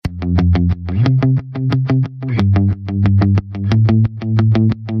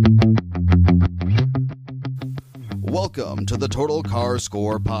Welcome to the Total Car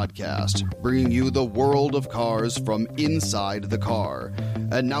Score podcast, bringing you the world of cars from inside the car.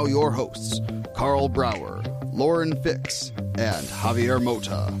 And now your hosts, Carl Brower, Lauren Fix, and Javier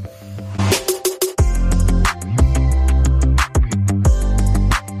Mota.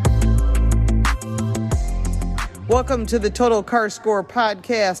 Welcome to the Total Car Score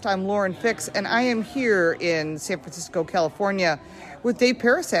podcast. I'm Lauren Fix, and I am here in San Francisco, California, with Dave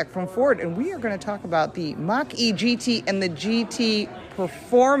Parasak from Ford, and we are going to talk about the Mach-E GT and the GT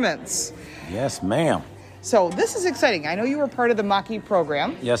Performance. Yes, ma'am. So this is exciting. I know you were part of the Mach-E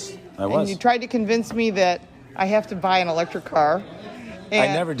program. Yes, I was. And you tried to convince me that I have to buy an electric car. I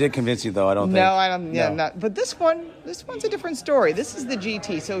never did convince you, though, I don't think. No, I don't. Yeah, no. Not. But this one's a different story. This is the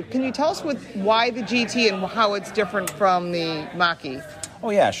GT. So can you tell us why the GT and how it's different from the Mach-E? Oh,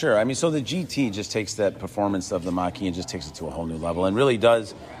 yeah, sure. I mean, so the GT just takes that performance of the Mach-E and just takes it to a whole new level and really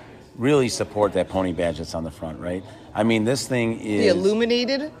does support that pony badge that's on the front, right? I mean, this thing is... The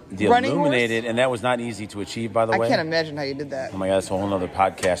illuminated horse? And that was not easy to achieve, by the way. I can't imagine how you did that. Oh, my God, that's a whole other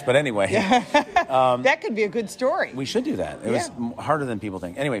podcast. But anyway... that could be a good story. We should do that. It was harder than people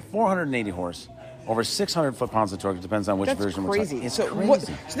think. Anyway, 480 horse, over 600 foot-pounds of torque. It depends on which version we're talking. It's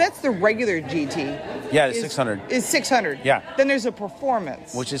crazy. So that's the regular GT. Yeah, it's 600. Is 600. Yeah. Then there's a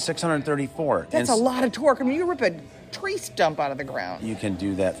performance. Which is 634. That's a lot of torque. I mean, you rip a tree stump out of the ground. You can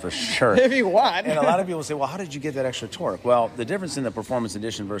do that for sure. If you want. And a lot of people say, well, how did you get that extra torque? Well, the difference in the Performance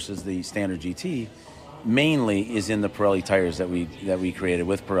Edition versus the standard GT mainly is in the Pirelli tires that we created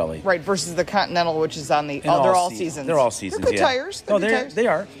with Pirelli. Right, versus the Continental, which is on the... they're all seasons. They're all seasons, They're good tires. They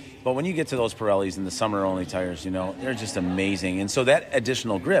are. But when you get to those Pirellis and the summer-only tires, they're just amazing. And so that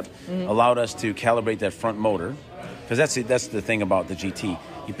additional grip allowed us to calibrate that front motor, because that's the thing about the GT.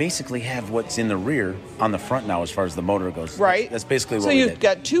 You basically have what's in the rear on the front now as far as the motor goes. Right. That's basically what we did. So you've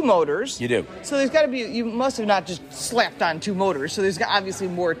got two motors. You do. So there's got to be, you must have not just slapped on two motors, so there's obviously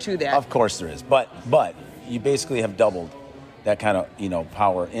more to that. Of course there is. But you basically have doubled that kind of,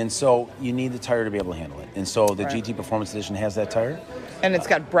 power. And so you need the tire to be able to handle it. And so the GT Performance Edition has that tire. And it's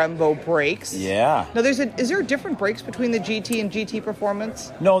got Brembo brakes. Yeah. Now, is there a different brakes between the GT and GT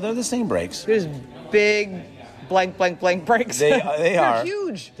Performance? No, they're the same brakes. There's big blank brakes. They They're are.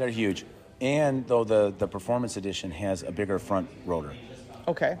 Huge. They're huge. And though the Performance Edition has a bigger front rotor.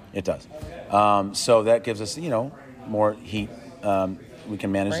 Okay. It does. So that gives us, more heat. We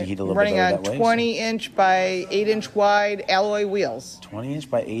can manage the heat a little bit better that way. Running on 20-inch by 8-inch wide alloy wheels. 20-inch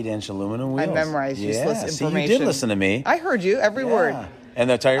by 8-inch aluminum wheels. I memorized useless information. See, you did listen to me. I heard you, every word. And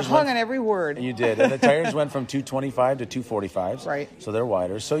the tires hung on every word. You did. And the tires went from 225 to 245s. Right. So they're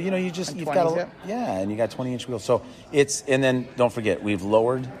wider. So, you've got and you got 20-inch wheels. So and then don't forget, we've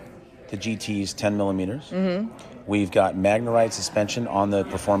lowered the GT's 10 millimeters. Mm-hmm. We've got Magnaride suspension on the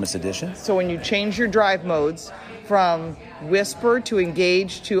Performance Edition. So when you change your drive modes from Whisper to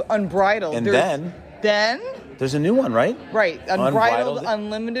Engage to Unbridled. And then there's a new one, right? Right. Unbridled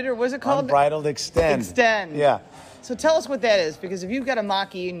Unlimited, or what's it called? Unbridled Extend. Yeah. So tell us what that is, because if you've got a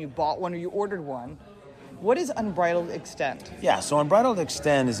Mach-E and you bought one or you ordered one, what is Unbridled Extend? Yeah, so Unbridled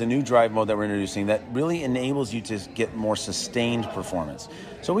Extend is a new drive mode that we're introducing that really enables you to get more sustained performance.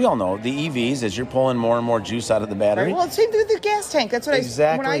 So we all know the EVs, as you're pulling more and more juice out of the battery. Right. Well, it's same thing with the gas tank. That's what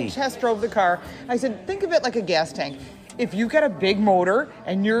exactly. When I test drove the car, I said, think of it like a gas tank. If you've got a big motor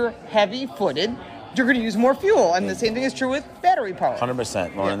and you're heavy-footed, you're going to use more fuel. And the same thing is true with battery power.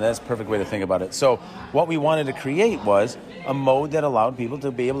 100%, Lauren. That's a perfect way to think about it. So what we wanted to create was a mode that allowed people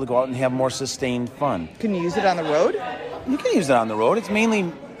to be able to go out and have more sustained fun. Can you use it on the road? You can use it on the road. It's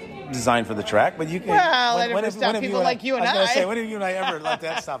mainly designed for the track, but you can... Well, that never stop people like you and I. I was going to say, when have you and I ever let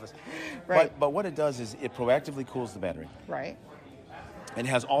that stop us? Right. But what it does is it proactively cools the battery. Right. It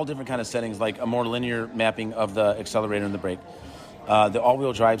has all different kind of settings, like a more linear mapping of the accelerator and the brake. The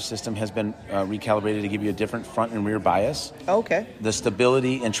all-wheel drive system has been recalibrated to give you a different front and rear bias. Okay. The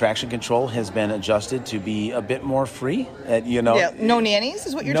stability and traction control has been adjusted to be a bit more free. Yeah, no nannies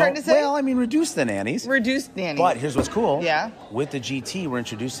is what you're trying to say? Well, I mean, reduce the nannies. Reduce nannies. But here's what's cool. Yeah. With the GT, we're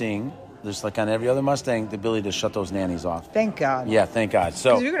introducing, just like on every other Mustang, the ability to shut those nannies off. Thank God. Yeah, thank God.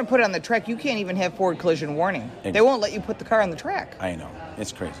 So, because if you're going to put it on the track, you can't even have forward collision warning. Exactly. They won't let you put the car on the track. I know.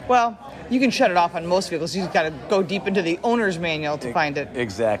 It's crazy. Well, you can shut it off on most vehicles. You've got to go deep into the owner's manual to find it.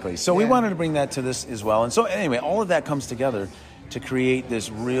 Exactly. So we wanted to bring that to this as well. And so anyway, all of that comes together to create this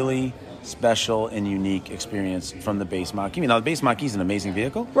really special and unique experience from the base Mach-E. Now, the base Mach-E is an amazing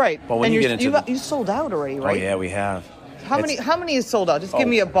vehicle. Right. But when you get into you sold out already, right? Oh, yeah, we have. How many is sold out? Just give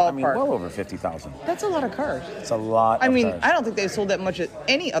me a ballpark. I mean, well over 50,000. That's a lot of cars. It's a lot of cars. I don't think they've sold that much at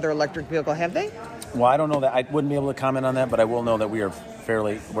any other electric vehicle, have they? Well, I don't know that. I wouldn't be able to comment on that, but I will know that we are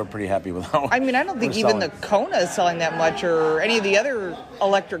we're pretty happy with how. I mean, I don't think even the Kona is selling that much, or any of the other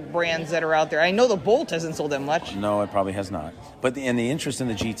electric brands that are out there. I know the Bolt hasn't sold that much. No, it probably has not. But the interest in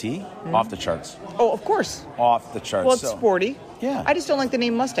the GT, off the charts. Oh, of course. Off the charts. Well, it's sporty. Yeah. I just don't like the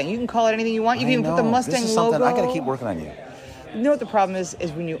name Mustang. You can call it anything you want. You can even put the Mustang this is logo. I got to keep working on you. You know what the problem is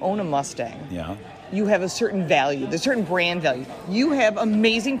when you own a Mustang. Yeah. You have a certain value. There's certain brand value. You have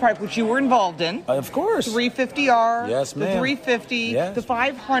amazing product, which you were involved in. Of course. 350R. Yes, ma'am. The 350. Yes. The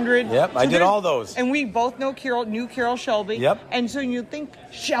 500. Yep, I did all those. And we both know Carroll Shelby. Yep. And so you think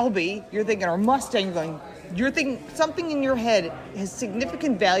Shelby, you're thinking, or Mustang, you're thinking something in your head has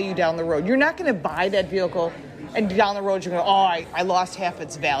significant value down the road. You're not going to buy that vehicle and down the road you're going, I lost half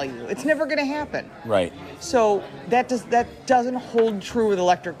its value. It's never going to happen. Right. So that doesn't hold true with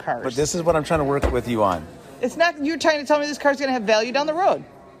electric cars. But this is what I'm trying to work with you on. It's not, you're trying to tell me this car's going to have value down the road.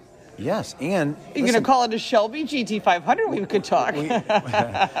 Yes, and you're going to call it a Shelby GT500? We could talk.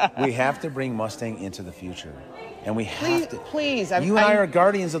 We have to bring Mustang into the future. And we have to. Please. You and I are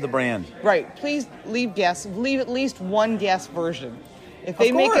guardians of the brand. Right. Please leave at least one gas version. If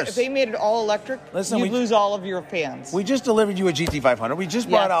they made it all electric, you'd lose all of your fans. We just delivered you a GT500. We just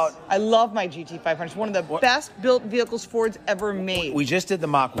brought out. I love my GT500. It's one of the best built vehicles Ford's ever made. We just did the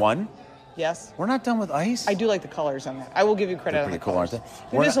Mach-E. Yes. We're not done with ICE. I do like the colors on that. I will give you credit on the colors. Pretty cool,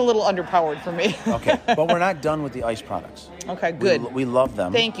 aren't they? They're just a little underpowered for me. Okay, but we're not done with the ICE products. Okay, good. We love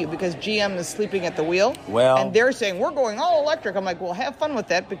them. Thank you, because GM is sleeping at the wheel. Well, and they're saying, we're going all electric. I'm like, well, have fun with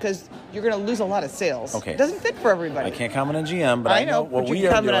that, because you're going to lose a lot of sales. Okay. It doesn't fit for everybody. I can't comment on GM, but I know what we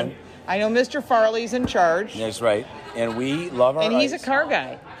are doing. I know Mr. Farley's in charge. That's right. And we love our And he's ICE. a car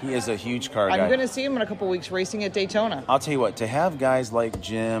guy. He is a huge car guy. I'm going to see him in a couple weeks racing at Daytona. I'll tell you what, to have guys like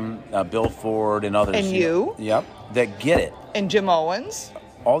Jim, Bill Ford, and others. And you. Yep. That get it. And Jim Owens.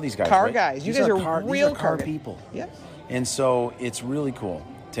 All these guys. Car right? guys. You these guys are real car people. Yep. And so it's really cool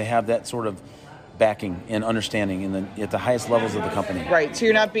to have that sort of backing and understanding at the highest levels of the company. Right. So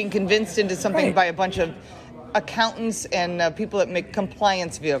you're not being convinced into something by a bunch of accountants and people that make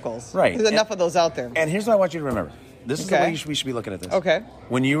compliance vehicles. Right. There's enough of those out there. And here's what I want you to remember. This is the way we should be looking at this. Okay.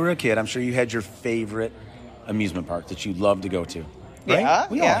 When you were a kid, I'm sure you had your favorite amusement park that you loved to go to. Right? Yeah.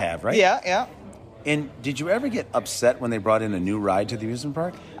 We all have, right? Yeah. And did you ever get upset when they brought in a new ride to the amusement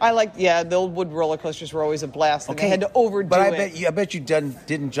park? The old wood roller coasters were always a blast. And they had to overdo it. But I bet you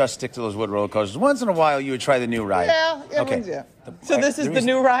didn't just stick to those wood roller coasters. Once in a while, you would try the new ride. Yeah. Okay. So this is the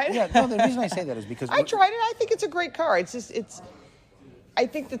new ride? Yeah. No, the reason I say that is because I tried it. I think it's a great car. I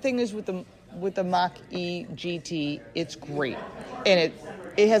think the thing is with the Mach-E GT, it's great, and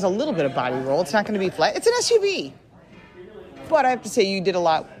it has a little bit of body roll. It's not going to be flat. It's an SUV. But I have to say, you did a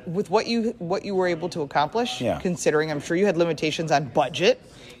lot with what you were able to accomplish. Yeah. Considering, I'm sure you had limitations on budget,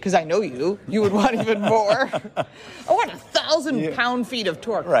 because I know you would want even more. I want 1,000 pound-feet of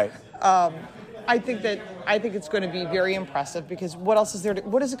torque. Right. I think it's going to be very impressive, because what else is there?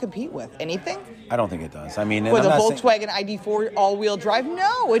 What does it compete with? Anything? I don't think it does. I mean, with a Volkswagen ID4 all-wheel drive?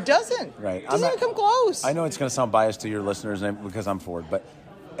 No, it doesn't. Right. It doesn't even come close. I know it's going to sound biased to your listeners because I'm Ford, but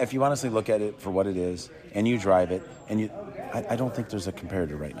if you honestly look at it for what it is, and you drive it, and I don't think there's a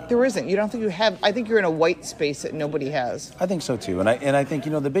comparator right now. There isn't. You don't think you have. I think you're in a white space that nobody has. I think so too, and I think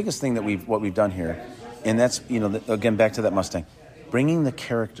the biggest thing that we've done here, and that's again back to that Mustang, bringing the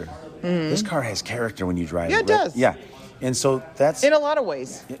character. Mm-hmm. This car has character when you drive it. Yeah, it does. Yeah, and so that's in a lot of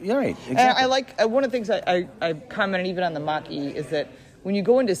ways. You're right. Exactly. And I like one of the things I commented even on the Mach-E is that when you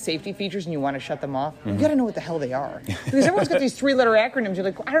go into safety features and you want to shut them off, you got to know what the hell they are. Because everyone's got these 3-letter acronyms. You're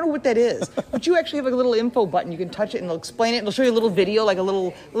like, I don't know what that is. But you actually have a little info button. You can touch it and it'll explain it. It'll show you a little video, like a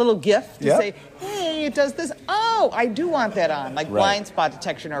little GIF to say, hey, it does this. Oh, I do want that on. Like blind spot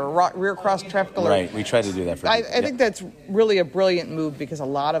detection or rear cross traffic alert. Right. We try to do that for I think that's really a brilliant move, because a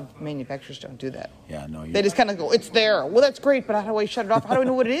lot of manufacturers don't do that. Yeah, no. They just kind of go, it's there. Well, that's great, but how do I shut it off? How do I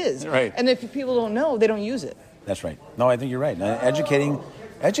know what it is? Right. And if people don't know, they don't use it. That's right. No, I think you're right.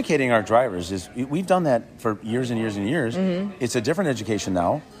 Educating our drivers we've done that for years and years and years. Mm-hmm. It's a different education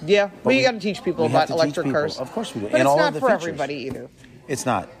now. Yeah, but you got to teach people about electric cars. Of course we do. But and it's all not of the for features. everybody either. It's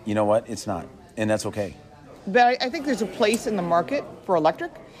not. You know what? It's not. And that's okay. But I think there's a place in the market for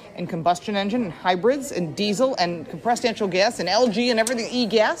electric and combustion engine and hybrids and diesel and compressed natural gas and LG and everything,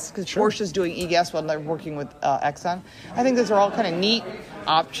 e-gas, because Porsche is doing e-gas while they're working with Exxon. I think those are all kind of neat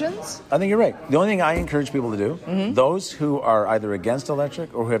options. I think you're right. The only thing I encourage people to do, those who are either against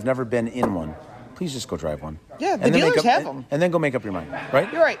electric or who have never been in one, please just go drive one. Yeah, the dealers have them. And then go make up your mind,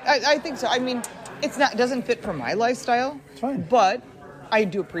 right? You're right. I think so. I mean, it doesn't fit for my lifestyle. It's fine. But I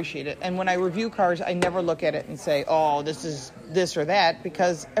do appreciate it. And when I review cars, I never look at it and say, oh, this is this or that,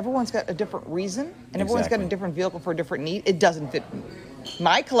 because everyone's got a different reason, and everyone's got a different vehicle for a different need. It doesn't fit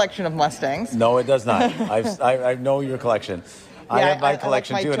my collection of Mustangs. No, it does not. I know your collection. I have my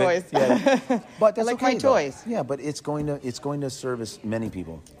collection I like too. my toys. But that's I like okay, my though. toys. Yeah, but it's going to service many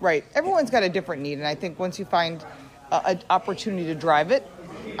people. Right. Everyone's got a different need, and I think once you find an opportunity to drive it,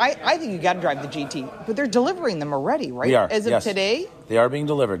 I think you got to drive the GT. But they're delivering them already, right? We are. As of today. They are being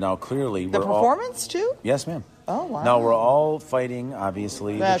delivered now. Clearly, The performance too. Yes, ma'am. Oh, wow. Now, we're all fighting,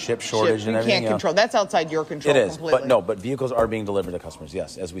 obviously, the chip shortage and everything. You can't control. That's outside your control. It is, completely. but vehicles are being delivered to customers.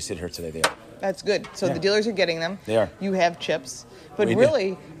 Yes, as we sit here today, they are. That's good. So the dealers are getting them. They are. You have chips. But We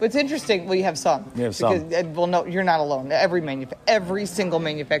really, what's interesting, well, you have some. You have some. Because, well, no, you're not alone. Every single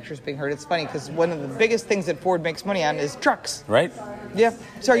manufacturer is being hurt. It's funny because one of the biggest things that Ford makes money on is trucks. Right? Yeah.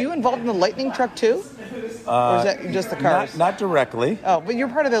 So are you involved in the Lightning truck too? Or is that just the cars? Not directly. Oh, but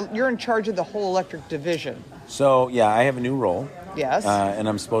you're in charge of the whole electric division. So, yeah, I have a new role. Yes. And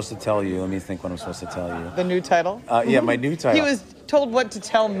I'm supposed to tell you. Let me think what I'm supposed to tell you. The new title? Yeah, my new title. He was told what to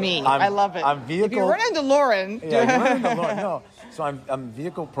tell me. I love it. I'm vehicle. If you run into Lauren. Yeah, you run into Lauren. No. So I'm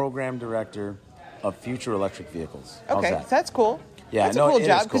vehicle program director of future electric vehicles. How's Okay, that? so that's cool. Yeah, that's no, a cool it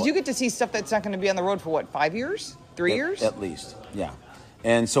job is because cool. you get to see stuff that's not going to be on the road for what, 5 years, 3 years? At least, yeah.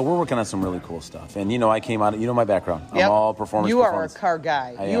 And so we're working on some really cool stuff. And, I came out, my background. Yep. I'm all performance. You are a car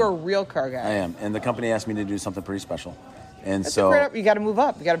guy. I You am. are a real car guy. I am. And the company asked me to do something pretty special. And That's so a great up. You got to move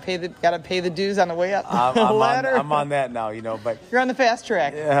up. You got to pay the dues on the way up the I'm ladder. I'm on that now, But You're on the fast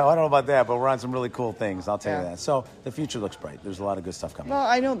track. yeah, I don't know about that, but we're on some really cool things. I'll tell you Yeah. that. So the future looks bright. There's a lot of good stuff coming. Well,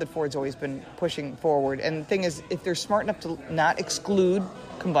 I know that Ford's always been pushing forward. And the thing is, if they're smart enough to not exclude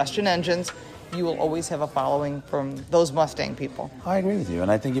combustion engines, you will always have a following from those Mustang people. I agree with you,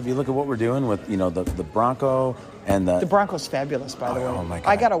 and I think if you look at what we're doing with the Bronco and The Bronco's fabulous, by the way. Oh my God!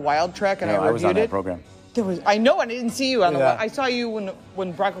 I got a Wild Track and I reviewed I was on that it. program. I know I didn't see you on the. Yeah. I saw you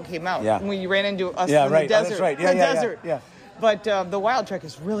when Bronco came out. Yeah. When you ran into us Yeah, in right. the Oh, desert. that's right. The desert. Yeah. But the Wild Track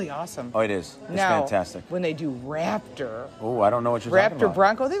is really awesome. Oh, it is. It's now, fantastic. When they do Raptor. Oh, I don't know what you're talking about.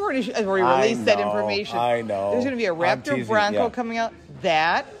 Bronco, they've already released that information. I know. There's going to be a Raptor Bronco yeah. coming out.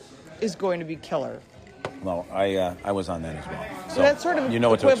 That is going to be killer. Well, I was on that as well. So that's sort of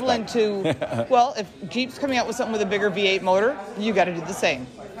what equivalent to well, if Jeep's coming out with something with a bigger V8 motor, you got to do the same.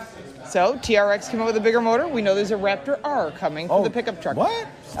 So TRX came out with a bigger motor. We know there's a Raptor R coming for the pickup truck. What?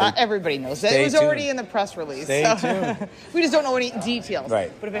 Everybody knows that. It was already in the press release. Stay tuned. We just don't know any details.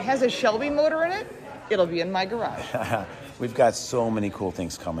 Right. But if it has a Shelby motor in it, it'll be in my garage. We've got so many cool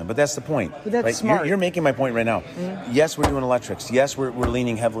things coming, but that's the point. But that's right? smart. You're making my point right now. Mm-hmm. Yes, we're doing electrics. Yes, we're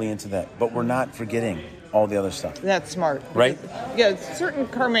leaning heavily into that, but we're not forgetting all the other stuff. That's smart. Right? Yeah, certain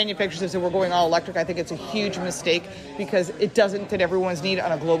car manufacturers have said we're going all electric. I think it's a huge mistake because it doesn't fit everyone's need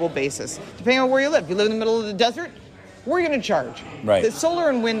on a global basis. Depending on where you live. If you live in the middle of the desert, we're going to charge. Right. The solar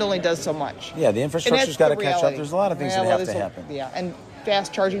and wind only does so much. Yeah, the infrastructure's got to catch up. There's a lot of things that have to happen. Yeah, and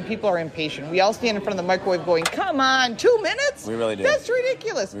fast charging people are impatient. We all stand in front of the microwave going, come on, 2 minutes? We really do. That's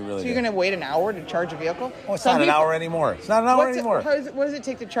ridiculous. We really so you're do. going to wait an hour to charge a vehicle? Oh, it's not an hour anymore. It's not an hour anymore. What does it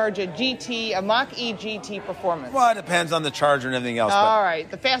take to charge a GT, a Mach-E GT Performance? Well, it depends on the charger and everything else. All right,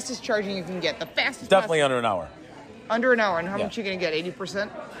 the fastest charging you can get. The fastest. Definitely under an hour. Under an hour. And how much are you going to get?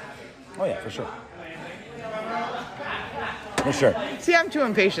 80%? Oh, yeah, for sure. For sure. See, I'm too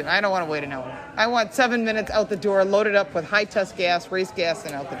impatient. I don't want to wait an hour. I want 7 minutes out the door, loaded up with high-test gas, race gas,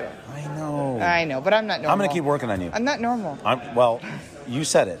 and out the door. I know, but I'm not normal. I'm going to keep working on you. I'm not normal. Well, you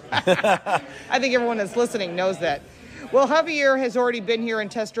said it. I think everyone that's listening knows that. Well, Javier has already been here and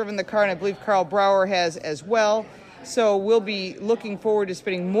test-driven the car, and I believe Carl Brower has as well. So we'll be looking forward to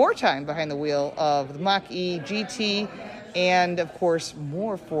spending more time behind the wheel of the Mach-E GT and, of course,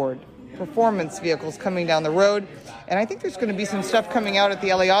 more Ford performance vehicles coming down the road. And I think there's going to be some stuff coming out at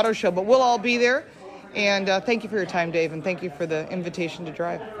the LA Auto Show, but we'll all be there. And thank you for your time, Dave, and thank you for the invitation to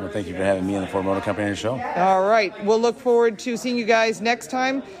drive. Well, thank you for having me and the Ford Motor Company on your show. All right. We'll look forward to seeing you guys next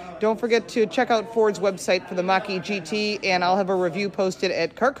time. Don't forget to check out Ford's website for the Mach-E GT, and I'll have a review posted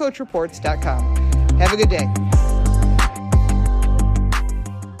at carcoachreports.com. Have a good day.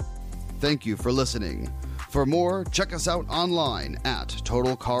 Thank you for listening. For more, check us out online at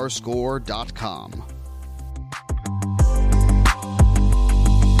totalcarscore.com.